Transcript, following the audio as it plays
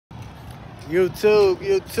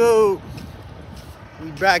YouTube. We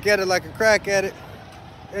back at it like a crack at it.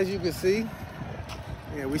 As you can see,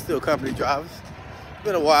 yeah, we still company drivers. It's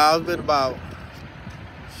been a while. It's been about,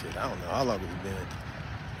 I don't know how long it's been.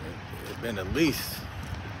 It's been at least,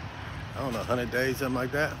 I don't know, 100 days, something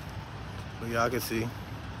like that. But y'all can see,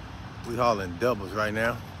 we hauling doubles right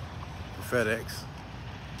now for Fedex.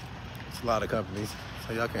 It's a lot of companies,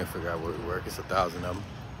 so y'all can't figure out where we work. It's 1,000 of them.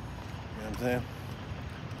 You know what I'm saying?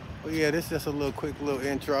 Well, yeah, this is just a quick little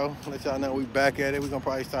intro. Let y'all know we back at it. We're gonna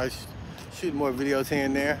probably start shooting more videos here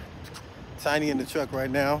and there. Tiny in the truck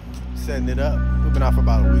right now, setting it up. We've been out for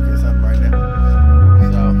about a week or something right now.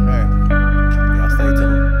 So, hey, y'all stay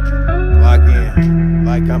tuned. Lock in,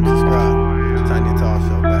 like, comment, subscribe. Tiny and Tall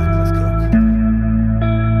Show, back. Let's cook.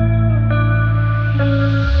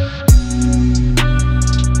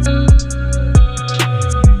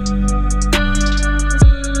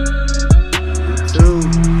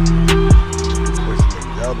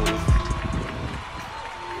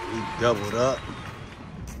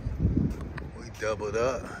 Doubled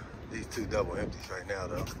up. These two double empties right now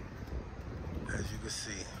though. As you can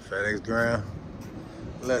see, FedEx ground.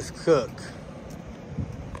 Let's cook.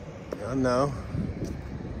 Y'all know.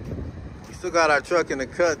 We still got our truck in the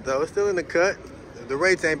cut though. It's still in the cut. The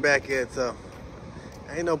rates ain't back yet, so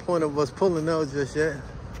ain't no point of us pulling those just yet.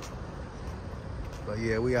 But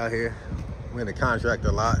yeah, we out here. We're in the contract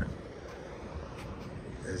a lot.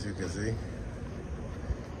 As you can see.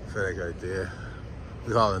 FedEx right there.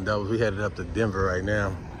 We hauling doubles. We headed up to Denver right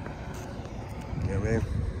now. You know what I mean?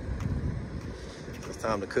 It's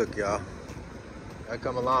time to cook, y'all. Y'all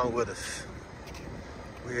come along with us.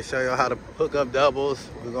 We're gonna show y'all how to hook up doubles.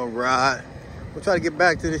 We're gonna ride. We'll try to get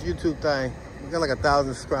back to this YouTube thing. We got like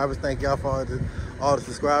 1,000 subscribers. Thank y'all for all the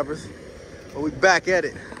subscribers. But we back at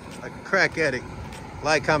it, like a crack at it.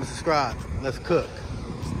 Like, comment, subscribe. Let's cook.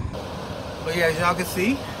 But yeah, as y'all can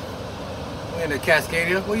see, we're in the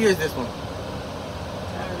Cascadia. What year is this one?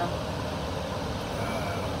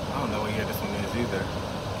 I don't know what year this one is either. I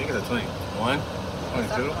think it's a 21, 22.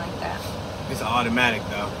 Something like that. It's automatic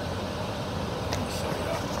though. Let me show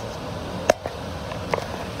y'all.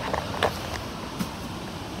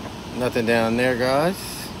 Nothing down there, guys.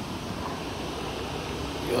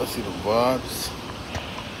 Y'all see the barbs.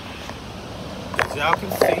 As y'all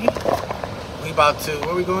can see, we about to,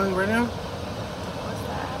 where we going right now? What's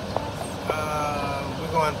the address?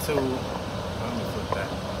 We're going to, let me flip that.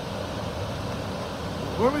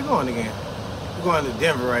 Where are we going again? We're going to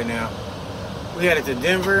Denver right now. We headed to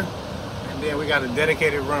Denver, and then we got a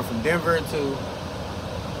dedicated run from Denver to,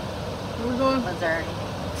 where are we going? Missouri.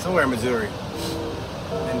 Somewhere in Missouri.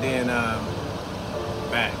 And then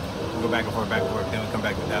back. We go back and forth, then we come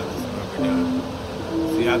back to Dallas. Where we're doing.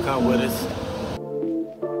 So y'all come with us.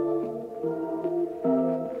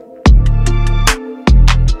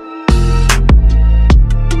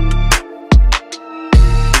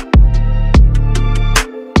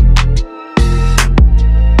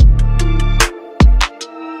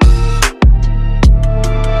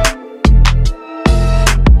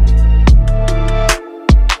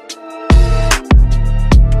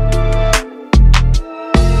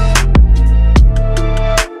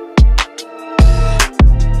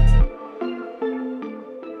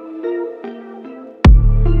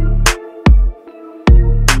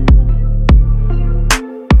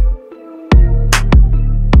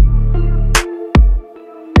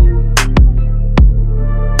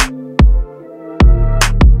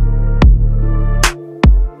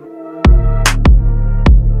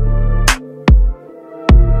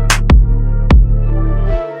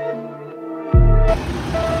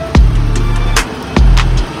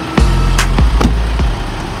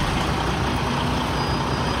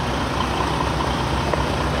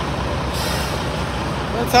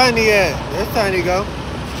 Tiny at? There's Tiny go.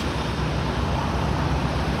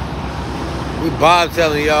 We Bob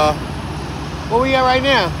telling y'all. Where we at right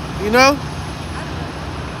now? You know?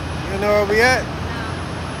 You know where we at? No.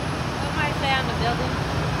 It might say on the building.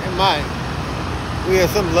 It might. We had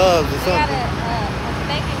some loves or They something. got a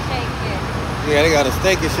steak and shake here. Yeah, they got a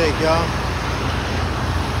steak and shake, y'all.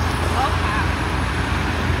 Smokehouse.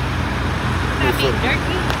 Does that mean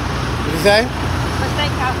jerky? What you say? What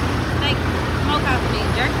smokehouse mean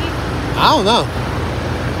jerky? I don't know.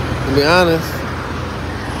 To be honest.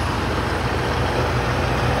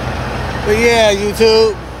 But yeah,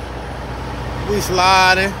 YouTube. We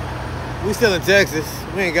sliding. We still in Texas.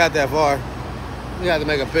 We ain't got that far. We had to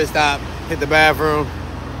make a pit stop, hit the bathroom.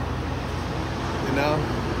 You know?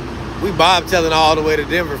 We bobtailing all the way to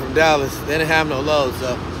Denver from Dallas. They didn't have no load,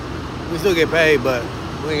 so we still get paid, but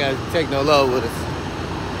we ain't got to take no load with us.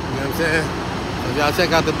 You know what I'm saying? So y'all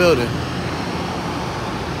check out the building.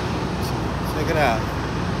 Check it out.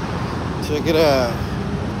 Check it out.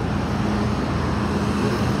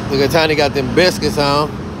 Look at Tiny got them biscuits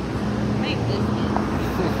on. Make biscuits.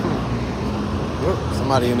 Whoop,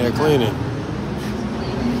 somebody in there cleaning.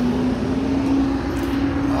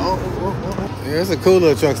 Oh, yeah, it's a cool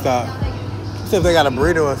little truck stop. See if they got a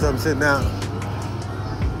burrito or something sitting out.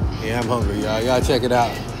 Yeah, I'm hungry, y'all. Y'all check it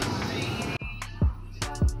out.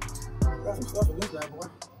 Got some stuff in this bad boy.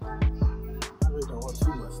 I really don't want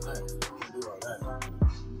too much snacks. Do all that.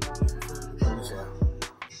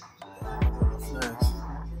 Snacks.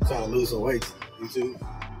 I'm trying to lose some weight. YouTube.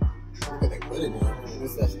 Look what they put in there.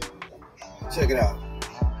 What's that? Check it out.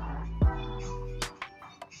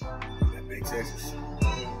 That big Texas.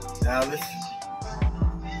 Dallas.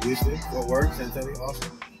 Houston. Fort Worth. San Antonio.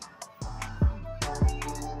 Austin.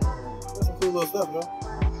 That's some cool little stuff, though.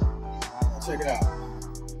 Check it out.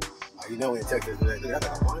 Oh, you know we in Texas today. Dude, that's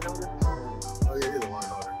like a wine order? Oh, yeah, it is a wine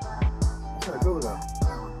order. That's kind of cool, though.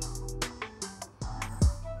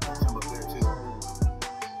 Some up there, too.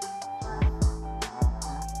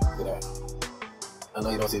 Look at that. I know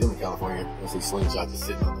you don't see them in California. You don't see Slingshot just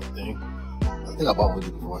sitting on that thing. I think I bought one of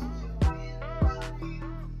these before.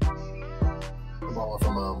 I bought one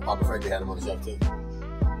from Papa Frank. They had them on the shelf, too.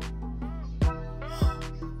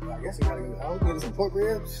 I guess we gotta go. I'll get some pork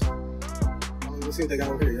ribs. Let's see what they got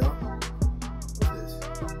over here, y'all.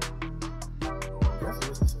 What's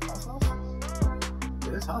this? This is hot sauce?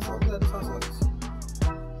 Yeah, that's hot sauce. Look at this hot sauce.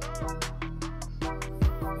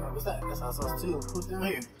 What's that? That's hot sauce too. What's down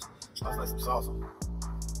here? That's like some salsa.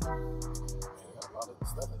 Man, we got a lot of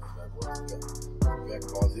stuff in this bad boy. We got Jack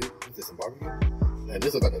Balls here. Is this some barbecue? Man,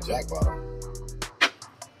 this looks like a Jack bottle.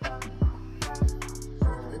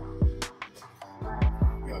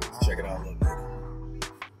 We gotta check it out a little bit.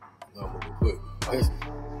 No, we'll be quick. Here's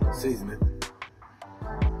seasoning.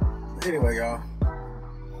 Anyway, y'all.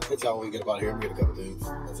 I'll hit y'all when we get up out of here. We get a couple things.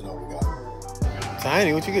 That's enough we got.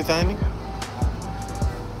 Tiny, what you get, Tiny?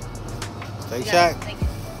 Steak shack?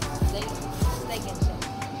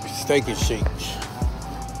 Steak and shake.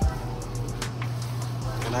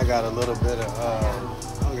 And I got a little bit of,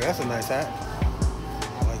 oh, that's a nice hat.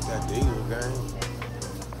 I like that diesel game.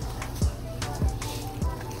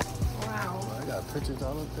 Wow. I got pictures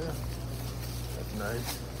all up there. That's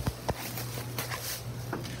nice.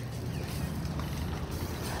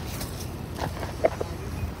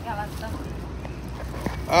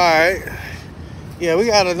 All right. Yeah, we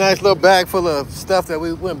got a nice little bag full of stuff that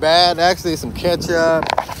we went bad. Actually, some ketchup.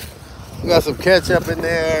 We got some ketchup in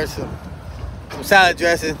there, some salad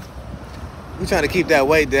dressing. We're trying to keep that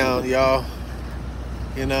weight down, y'all.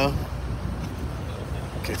 You know?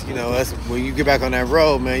 Because, you know, that's, when you get back on that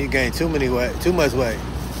road, man, you gain too much weight.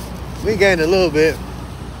 We gained a little bit.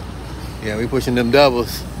 Yeah, we pushing them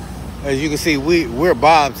doubles. As you can see, we're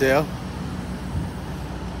bobtail.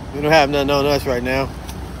 We don't have nothing on us right now.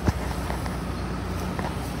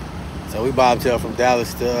 So we bobtail from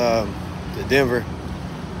Dallas to Denver.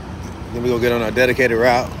 Then we go get on our dedicated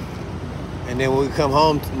route. And then when we come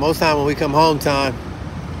home, most time when we come home time,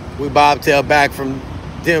 we bobtail back from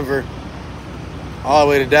Denver all the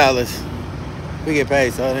way to Dallas. We get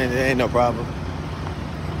paid, so it ain't no problem.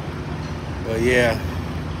 But yeah,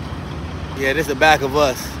 this is the back of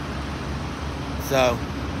us. So,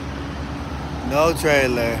 no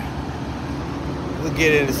trailer. We'll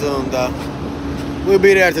get in it soon though. We'll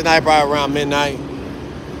be there tonight probably around midnight.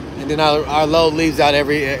 And then our load leaves out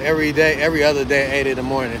every other day at 8 in the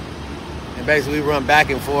morning. And basically we run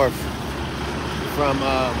back and forth from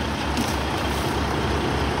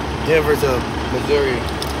Denver to Missouri.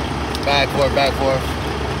 Back, forth.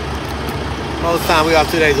 Most time we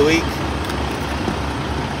off 2 days a week.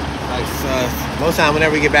 Like most time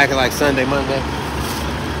whenever we get back at like Sunday, Monday.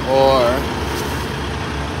 Or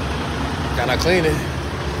got our cleaning.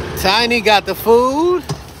 Tiny got the food.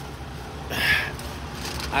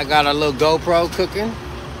 I got a little GoPro cooking.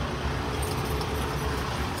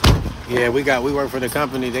 Yeah, we work for the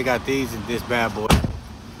company. They got these in this bad boy.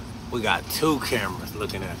 We got 2 cameras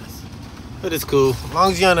looking at us. But it's cool. As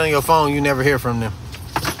long as you're not on your phone, you never hear from them.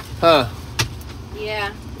 Huh?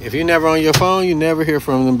 Yeah. If you're never on your phone, you never hear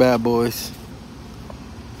from them bad boys.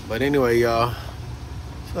 But anyway, y'all.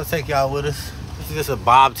 So let's take y'all with us. This is just a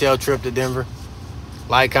bobtail trip to Denver.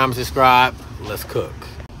 Like, comment, subscribe. Let's cook.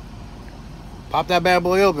 Pop that bad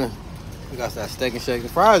boy open. We got that steak and shake. The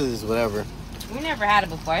fries is whatever. We never had it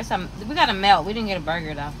before. We got a melt. We didn't get a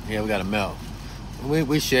burger though. Yeah, we got a melt.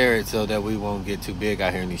 We share it so that we won't get too big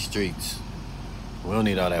out here in these streets. We don't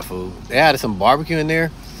need all that food. They added some barbecue in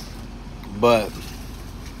there, but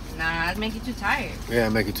nah, it'd make you too tired. Yeah,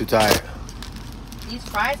 it'd make you too tired. These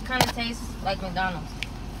fries kind of taste like McDonald's.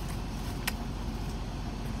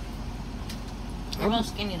 You're real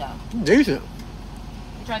skinny though. Decent.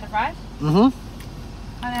 You tried the fries? Mm-hmm.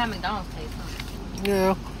 How did that McDonald's taste? Huh?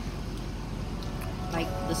 Yeah. Like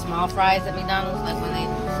the small fries at McDonald's, like when they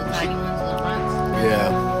the tiny ones, little runs.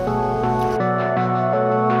 Yeah.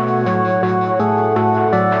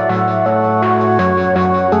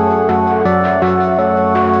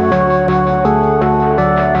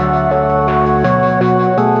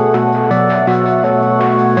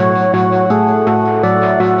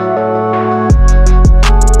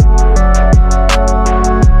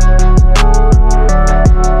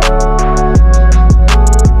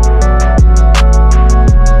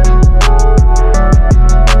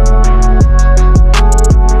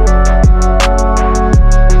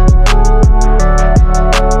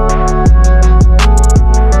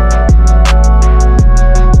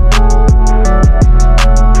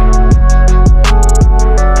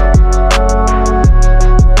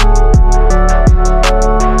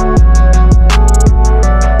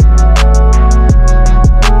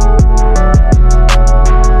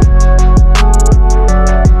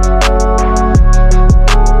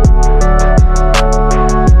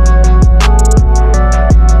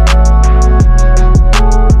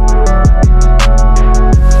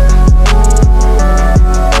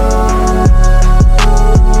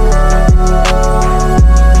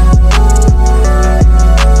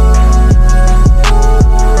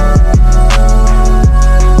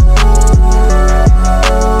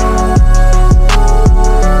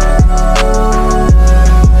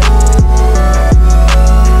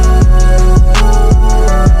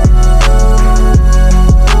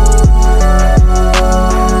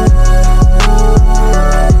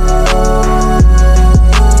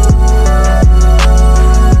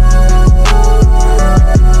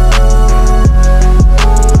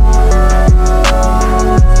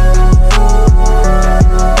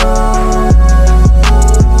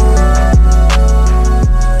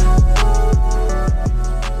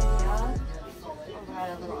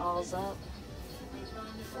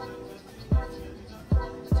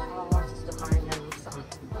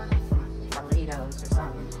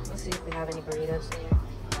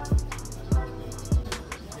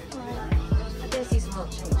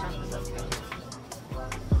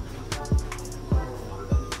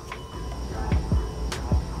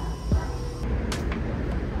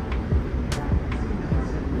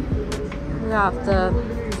 Off the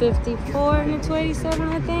 54 and the 287,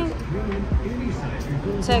 I think.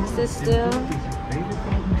 Texas still.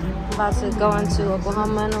 About to go into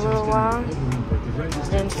Oklahoma in a little while.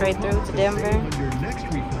 Then straight through to Denver.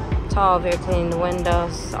 Tall over here cleaning the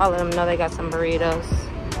windows. I'll let them know they got some burritos.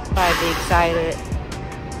 Probably be excited.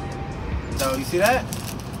 So you see that?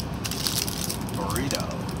 Burrito.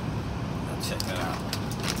 Check that out.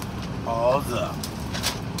 All's up.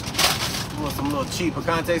 You want some little cheap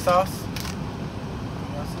picante sauce?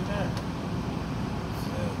 Y'all see that?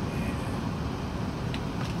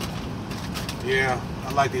 Yeah,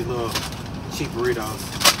 I like these little cheap burritos.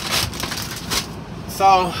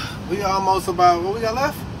 So we almost about, what we got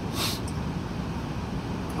left?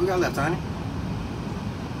 What we got left, honey?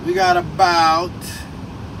 We got about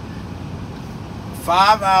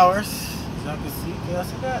 5 hours. As y'all can see, can y'all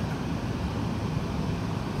see that?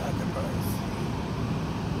 I can probably see.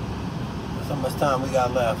 That's how much time we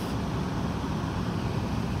got left.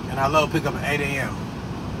 And I love pick up at 8 a.m.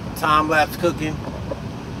 Time lapse cooking.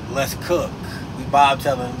 Let's cook. We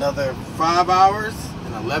bobtailing another 5 hours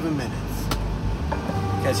and 11 minutes.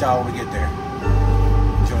 Catch y'all when we get there.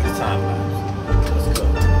 Enjoy the time lapse. Let's cook.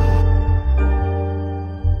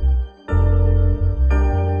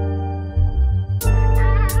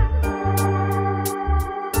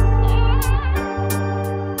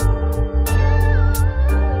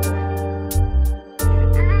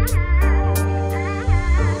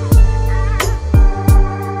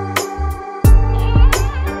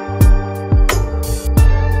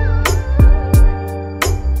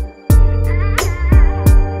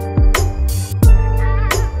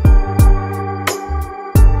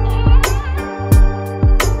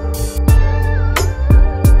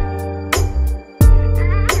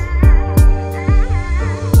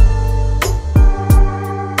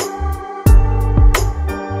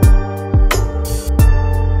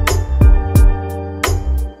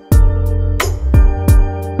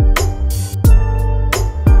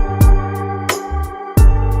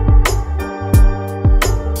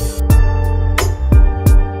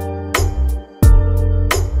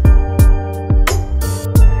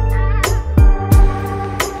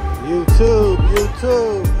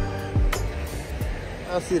 YouTube.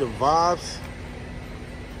 Y'all see the vibes?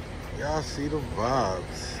 Y'all see the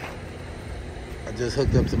vibes? I just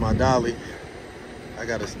hooked up to my dolly. I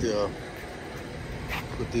gotta still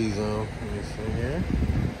put these on. Let me see here.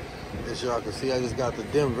 As y'all can see, I just got the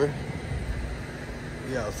Denver.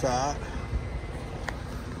 We outside.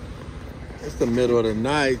 It's the middle of the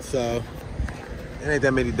night, so it ain't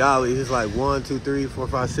that many dollies. It's like 1, 2, 3, 4,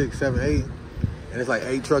 5, 6, 7, 8. And it's like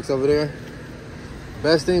 8 trucks over there.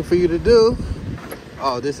 Best thing for you to do.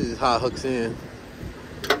 Oh, this is how it hooks in.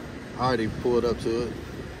 I already pulled up to it.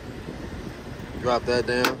 Drop that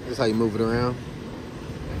down. This is how you move it around.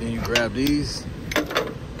 And then you grab these.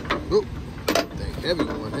 Oop, dang heavy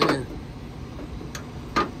one hand.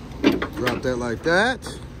 Drop that like that.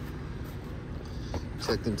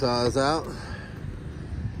 Check them tires out.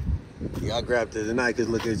 Yeah, I grabbed it tonight because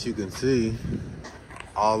look at you can see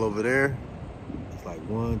all over there. It's like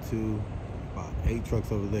 1, 2, about 8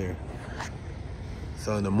 trucks over there.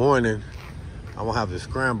 So in the morning, I won't have to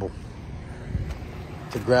scramble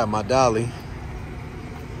to grab my dolly,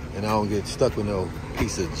 and I don't get stuck with no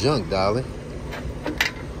piece of junk dolly.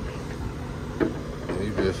 And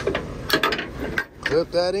you just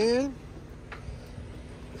clip that in.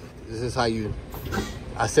 This is how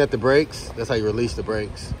I set the brakes. That's how you release the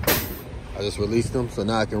brakes. I just released them, so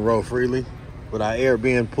now I can roll freely without air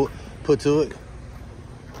being put to it.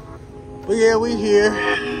 But yeah, we here.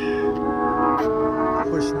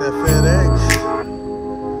 Pushing that Fedex.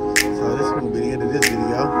 So this is gonna be the end of this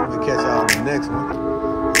video. We'll catch y'all on the next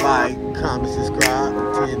one. Like, comment, subscribe.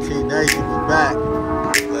 TNT Nation, we back.